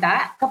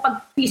salita,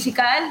 kapag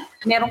physical,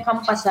 meron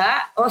kang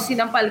pasa, o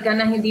sinampal ka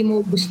na hindi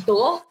mo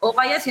gusto, o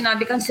kaya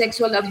sinabi kang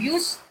sexual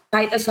abuse,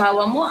 kahit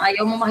asawa mo,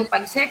 ayaw mo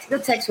makipag-sex,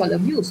 that's sexual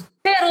abuse.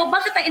 Pero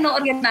bakit ang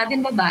ino-orient natin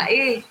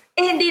babae?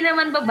 Hindi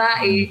naman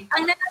babae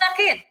ang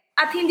nananakit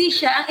at hindi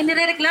siya ang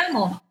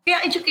inirereklamo.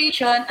 Kaya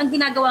education, ang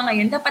ginagawa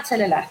ngayon, dapat sa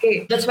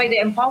lalaki. That's why the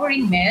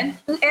empowering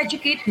men to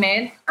educate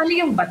men, ano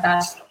yung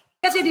batas.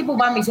 Kasi di po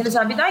ba may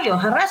sinasabi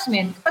tayo,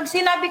 harassment. Pag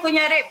sinabi ko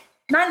nyari,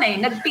 nanay,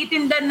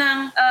 nagtitinda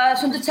ng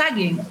sundot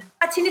saging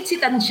at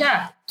sinitsitan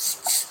siya.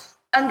 Psst,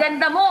 ang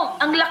ganda mo,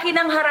 ang laki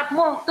ng harap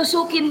mo,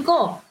 tusukin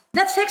ko.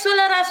 That's sexual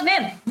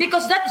harassment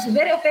because that is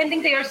very offending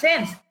to your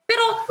sense.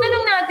 Pero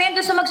tanong natin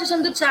doon sa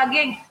magsusundot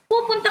saging,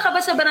 pupunta ka ba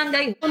sa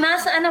barangay kung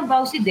nasaan ang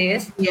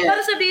Bausides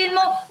para sabihin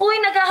mo,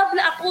 uy,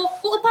 naghahabla ako,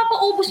 kung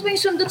papaubos mo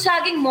yung sundot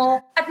saging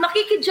mo at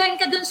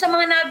makikijoin ka doon sa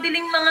mga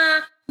nabiling mga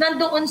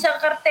nandoon sa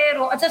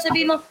kartero at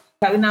sasabihin mo,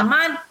 kayo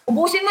naman,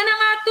 ubusin mo na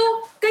nga to.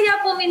 Kaya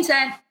po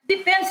minsan,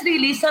 depends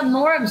really sa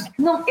norms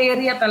ng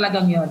area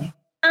talagang yon.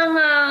 Ang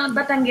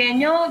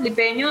Batanggenyo,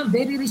 Lipeño,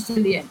 very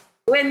resilient.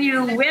 When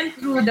you went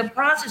through the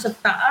process of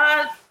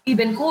Taal,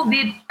 even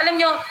COVID,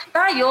 alam nyo,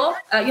 tayo,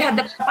 you have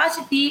the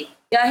capacity,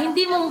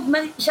 hindi mo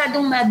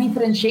masyadong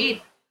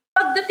ma-differentiate.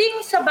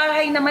 Pagdating sa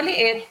bahay na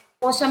maliit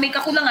o sa may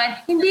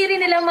kakulangan, hindi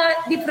rin nila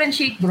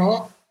ma-differentiate,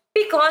 bro.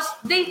 Because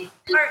they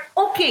are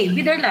okay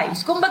with their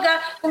lives. Kumbaga,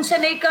 kung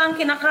sanay kang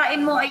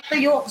kinakain mo ay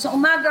tuyo sa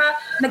umaga,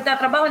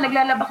 nagtatrabaho,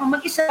 naglalaba kang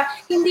mag-isa,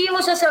 hindi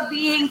mo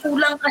sasabihin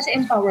kulang ka sa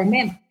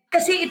empowerment.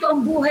 Kasi ito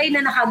ang buhay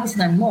na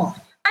nakagisnan mo.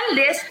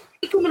 Unless,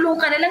 ikulong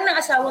ka na lang ng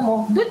asawa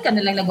mo, doon ka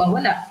na lang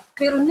nagwawala.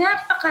 Pero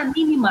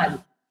napaka-minimal.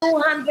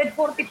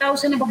 240,000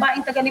 na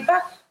babaeng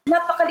taga-nipa,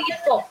 napakaliit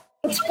po.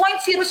 It's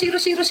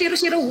 0.000001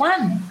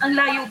 ang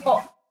layo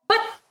po. But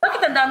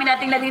bakit ang dami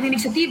nating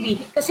naririnig sa TV?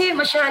 Kasi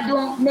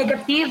masyadong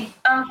negative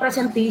ang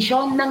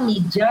presentation ng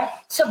media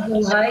sa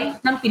buhay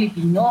ng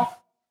Pilipino.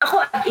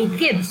 Ako at 8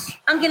 kids.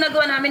 Ang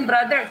ginagawa namin,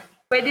 brother,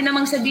 pwede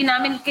namang sabihin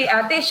namin kay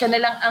ate, siya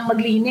na lang ang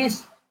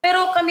maglinis.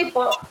 Pero kami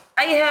po,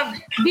 I have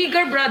big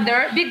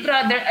brother,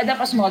 and a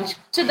small.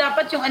 So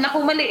dapat yung anak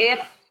kong maliit,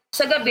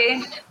 sa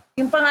gabi,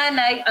 yung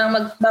panganay ang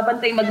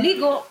magbabantay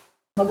magligo,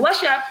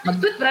 mag-wash up,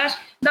 mag-toothbrush.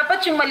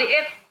 Dapat yung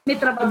maliit, may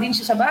trabaho din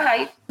siya sa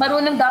bahay.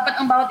 Marunong dapat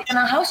ang bawat isa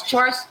ng house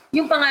chores.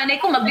 Yung panganay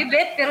ko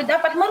magbibet, pero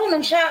dapat marunong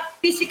siya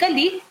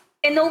physically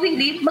and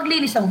knowingly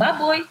maglinis ng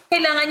baboy.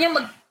 Kailangan niya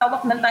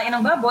magtawak ng tayo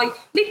ng baboy.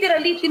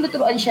 Literally,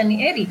 tinuturuan siya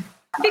ni Eric.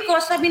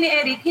 Because sabi ni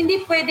Eric,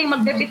 hindi pwedeng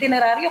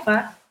magbe-veterinaryo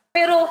ka,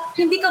 pero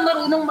hindi ka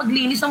marunong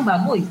maglinis ng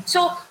baboy.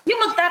 So, yung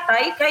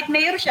magtatay, kahit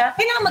mayor siya,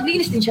 kailangan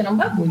maglinis din siya ng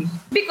baboy.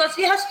 Because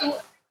he has to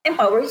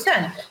empower his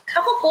son.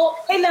 Ako po,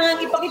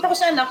 kailangan ipakita ko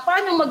sa anak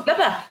paano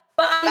maglaba,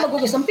 paano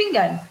magugas ng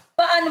pinggan,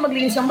 paano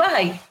maglinis ng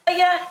bahay.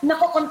 Kaya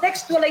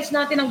nako-contextualize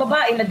natin ang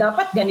babae na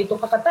dapat ganito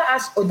ka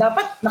kataas o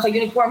dapat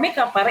naka-uniforme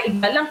ka para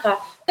igalang ka.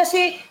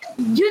 Kasi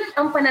yun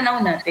ang pananaw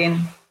natin.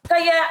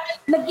 Kaya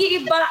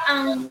nag-iiba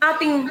ang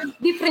ating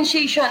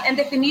differentiation and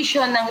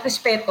definition ng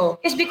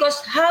respeto is because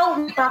how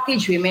we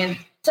package women.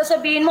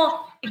 Sasabihin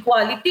mo,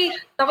 equality.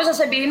 Tapos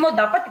sasabihin mo,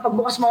 dapat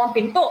ipagbukas mo ang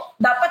pinto.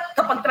 Dapat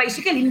kapag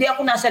tricycle, hindi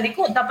ako nasa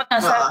likod. Dapat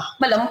nasa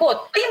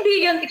malambot. Ay, hindi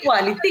yan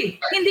equality.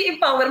 Hindi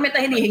empowerment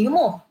na hinihingi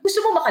mo. Gusto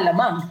mo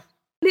makalamang.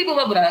 Hindi po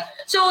ba, bra?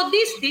 So,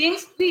 these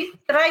things, we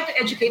try to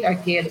educate our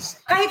kids.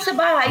 Kahit sa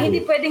bahay,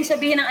 hindi pwedeng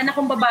sabihin ng anak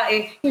kong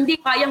babae, hindi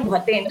kayang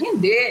buhatin.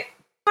 Hindi.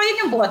 Kaya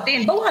niyong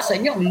buhatin.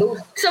 Bawasan niyo ang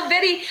load. So,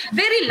 very,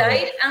 very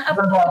light ang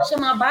approach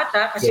sa mga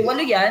bata, kasi 8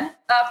 yan.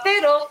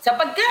 Pero, sa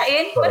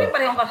pagkain,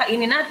 pare-parehong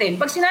kakainin natin.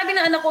 Pag sinabi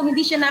ng anak ko,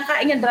 hindi siya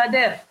nakain yan,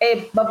 brother,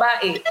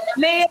 babae,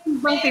 may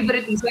bang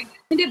favoritism?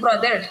 Hindi,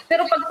 brother.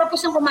 Pero pag tapos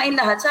ng kumain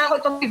lahat, sa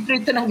ako itong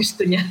favorite ng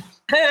gusto niya.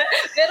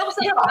 Pero sa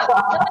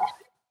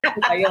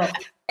tayo.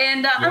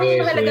 And ang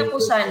mahalaga po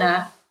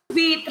sana,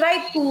 we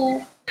try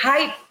to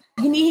hype.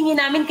 Hinihingi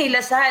namin kay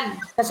Lasal.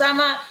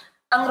 Kasama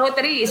ang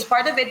Rotary is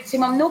part of it. Si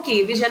Ma'am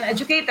Nuki, Vision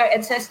Educator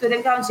at sa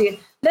Student Council.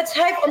 Let's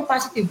hype on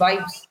positive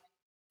vibes.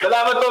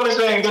 Salamat po, Ms.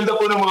 Weng. Ganda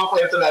po ng mga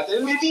kwento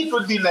natin. Maybe it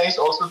would be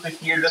nice also to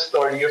hear the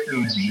story of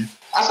Luigi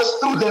as a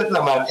student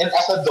naman and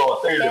as a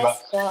daughter, di ba?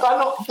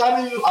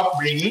 Paano yung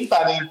upbringing,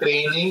 paano yung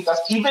training, tas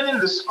even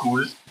in the school,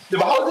 di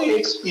ba? How do you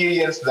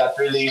experience that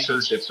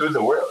relationships with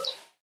the world?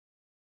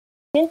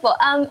 Yun po,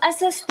 as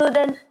a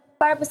student,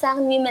 para po sa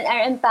akin, women are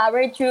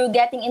empowered through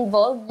getting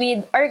involved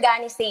with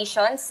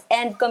organizations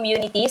and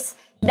communities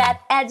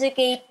that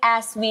educate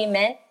as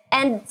women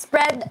and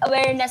spread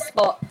awareness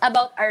po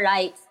about our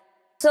rights.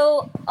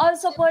 So,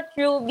 also po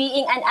through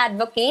being an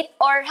advocate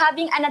or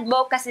having an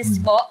advocacy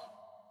po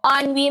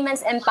on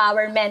women's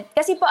empowerment.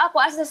 Kasi po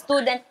ako as a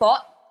student po,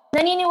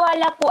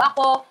 naniniwala po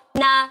ako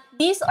na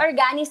these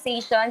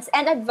organizations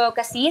and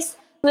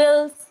advocacies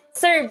will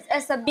serve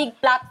as a big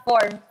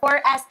platform for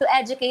us to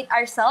educate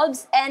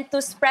ourselves and to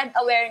spread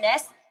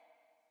awareness.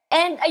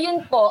 And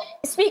ayun po,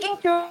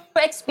 speaking through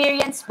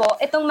experience po,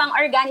 itong mga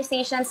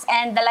organizations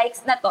and the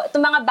likes na to,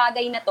 itong mga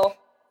bagay na to,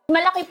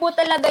 malaki po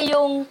talaga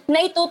yung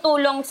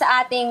naitutulong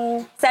sa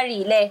ating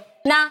sarili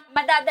na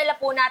madadala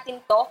po natin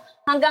to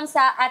hanggang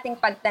sa ating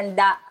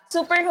pagtanda.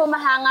 Super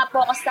humahanga po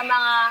ako sa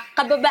mga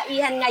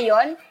kababaihan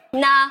ngayon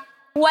na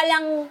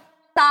walang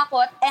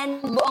takot and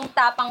buong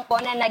tapang po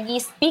na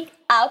nag-speak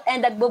out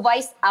and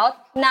nag-voice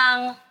out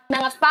ng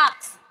mga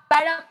facts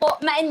para po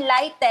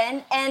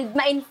ma-enlighten and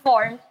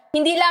ma-inform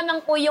hindi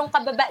lamang po yung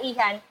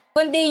kababaihan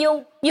kundi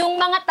yung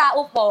mga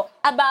tao po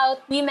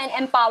about women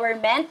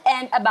empowerment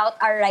and about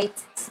our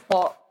rights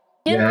po.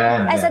 Yun,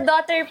 as a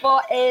daughter po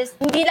is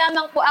hindi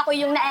lamang po ako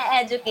yung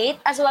na-educate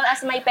as well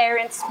as my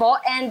parents po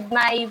and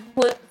my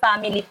whole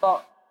family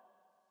po.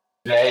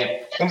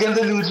 Right. Ang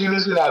ganda, Luigi,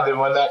 nung sinabi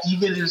mo na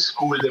even in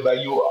school, di ba,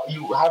 you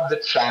have the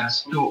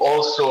chance to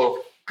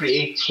also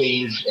create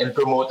change and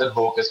promote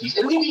advocacies.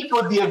 And maybe it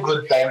would be a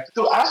good time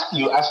to ask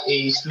you as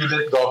a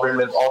student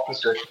government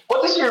officer,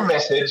 what is your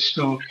message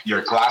to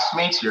your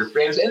classmates, your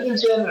friends, and in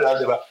general,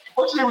 di ba?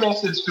 What's your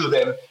message to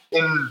them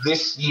in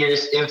this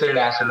year's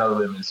International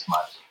Women's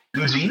Month?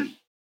 Luigi?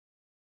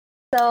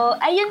 So,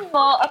 ayun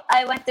po,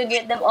 I want to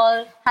greet them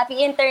all.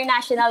 Happy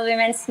International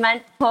Women's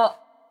Month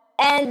po.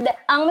 And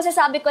ang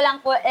masasabi ko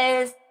lang po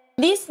is,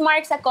 this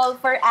marks a call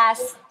for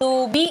us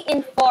to be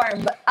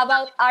informed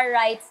about our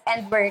rights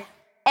and work.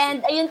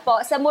 And ayun po,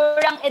 sa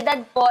murang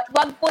edad po,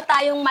 wag po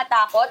tayong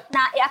matakot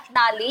na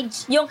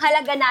i-acknowledge yung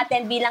halaga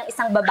natin bilang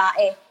isang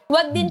babae.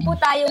 Wag din po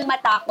tayong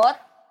matakot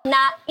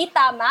na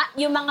itama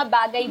yung mga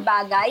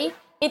bagay-bagay.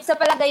 If sa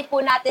palagay po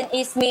natin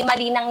is may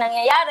mali nang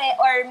nangyayari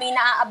or may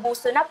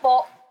naaabuso na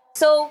po.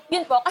 So,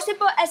 yun po. Kasi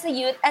po as a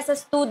youth, as a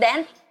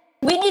student,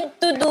 we need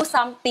to do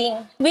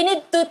something. We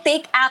need to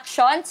take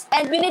actions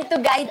and we need to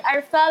guide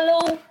our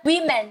fellow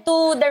women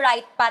to the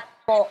right path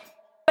po.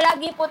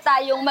 Palagi po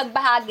tayong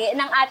magbahagi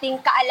ng ating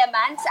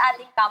kaalaman sa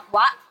ating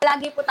kapwa.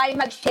 Palagi po tayong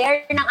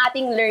mag-share ng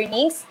ating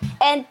learnings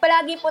and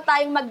palagi po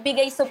tayong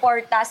magbigay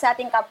suporta sa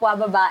ating kapwa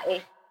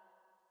babae.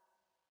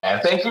 And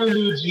thank you,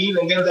 Luigi.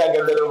 Ang ganda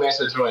ng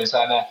message mo.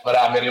 Sana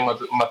marami rin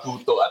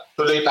matuto at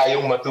tuloy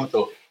tayong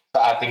matuto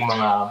sa ating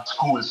mga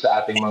schools,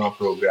 sa ating mga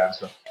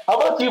programs. So,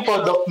 how about you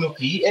po, Doc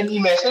Nuki? Any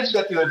message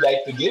that you would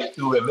like to give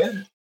to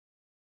women?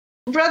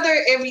 Brother,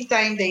 every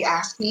time they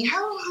ask me,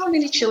 how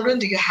many children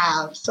do you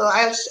have? So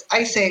I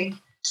say,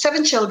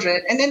 7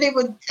 children. And then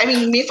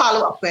may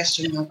follow-up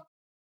question.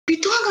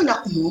 Pito ang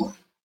anak mo?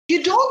 You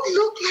don't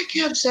look like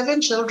you have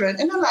 7 children.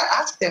 And then I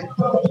ask them,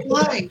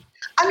 why?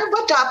 Ano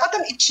ba dapat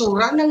ang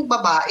itsura ng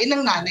babae,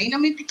 ng nanay na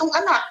may 7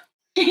 anak?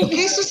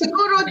 Okay, so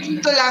siguro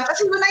dito lang.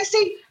 Kasi when I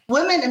say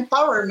women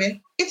empowerment,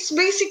 it's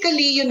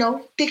basically,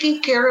 taking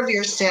care of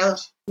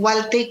yourself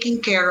while taking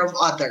care of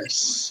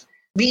others.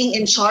 Being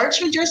in charge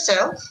with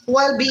yourself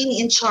while being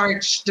in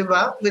charge,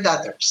 diba, with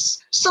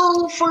others.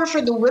 So for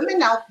the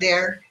women out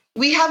there,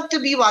 we have to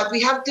be what?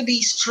 We have to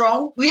be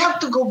strong. We have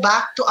to go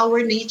back to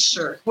our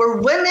nature. We're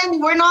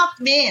women, we're not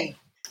men.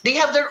 They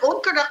have their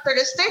own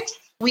characteristics.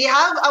 We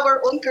have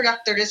our own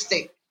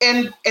characteristic.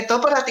 And ito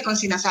parati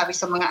kong sinasabi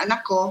sa mga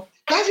anak ko,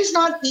 life is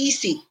not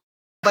easy.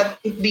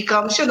 But it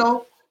becomes,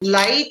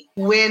 light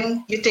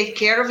when you take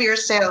care of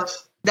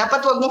yourself.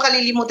 Dapat wag mong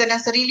kalilimutan ang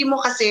sarili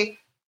mo kasi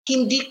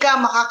hindi ka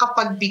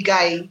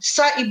makakapagbigay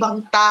sa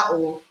ibang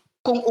tao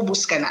kung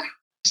ubos ka na.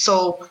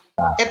 So,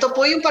 ito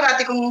po yung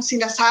parati kong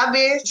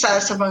sinasabi sa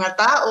mga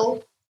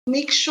tao,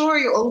 make sure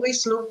you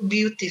always look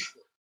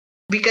beautiful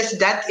because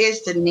that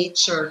is the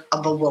nature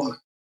of a woman.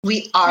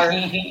 We are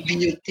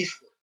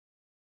beautiful.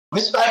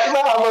 Miss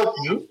Fatima, how about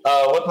you?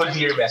 What would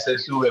be your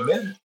message to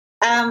women?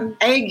 I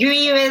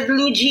agree with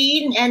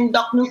Lugene and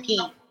Doc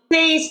Nuki.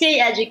 Stay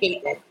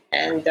educated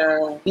and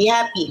be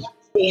happy.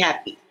 Stay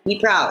happy. Be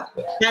proud.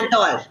 Not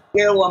all.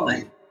 You're a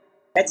woman.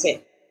 That's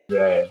it.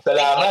 Right.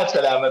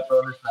 Salamat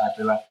po, Miss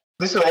Fatima.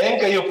 Miss Weng,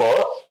 kayo po?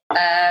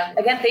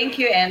 Again, thank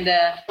you. And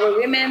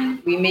for women,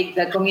 we make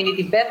the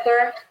community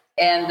better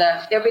and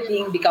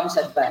everything becomes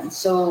advanced.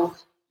 So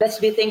let's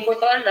be thankful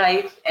to our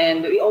life.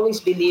 And we always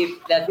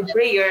believe that with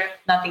prayer,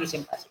 nothing is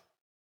impossible.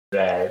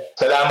 Right.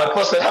 Salamat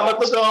po sa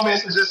mga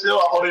messages niyo.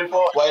 Ako rin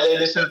po, while I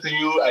listen to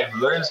you, I've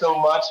learned so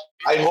much.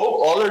 I hope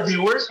all our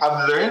viewers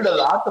have learned a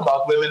lot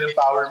about women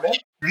empowerment,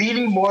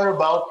 really more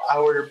about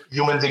our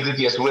human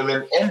dignity as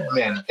women and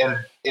men,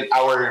 and in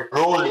our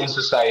role in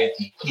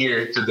society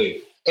here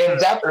today. And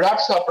that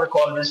wraps up our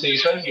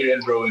conversation here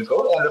in Grow &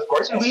 Co. And of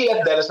course, we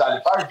at De La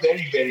Salle are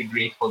very, very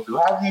grateful to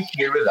have you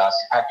here with us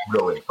at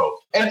Grow & Co.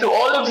 And to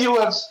all of you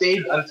who have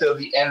stayed until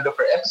the end of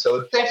our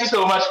episode, thank you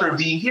so much for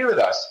being here with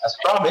us. As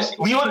promised,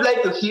 we would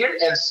like to hear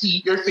and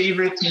see your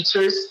favorite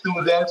teachers,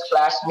 students,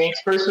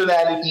 classmates,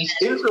 personalities,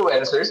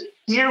 influencers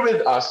here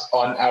with us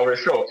on our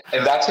show.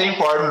 In that same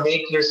form,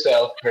 make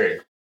yourself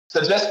heard.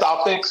 Suggest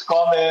topics,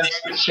 comments,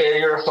 share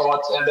your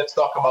thoughts, and let's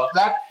talk about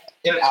that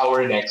in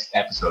our next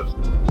episode.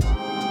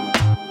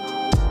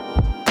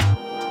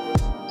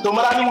 So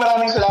maraming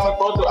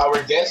salamat po to our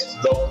guests,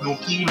 Doc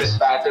Nuki, Miss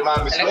Fatima,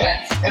 Miss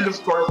Weng, and of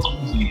course,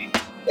 Luigi.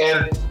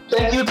 And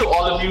thank you to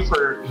all of you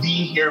for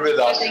being here with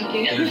us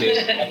in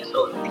this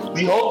episode.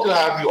 We hope to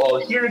have you all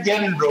here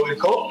again in Grow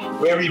 & Co,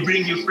 where we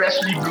bring you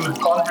freshly brewed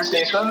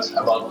conversations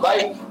about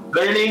life,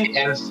 learning,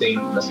 and staying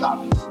the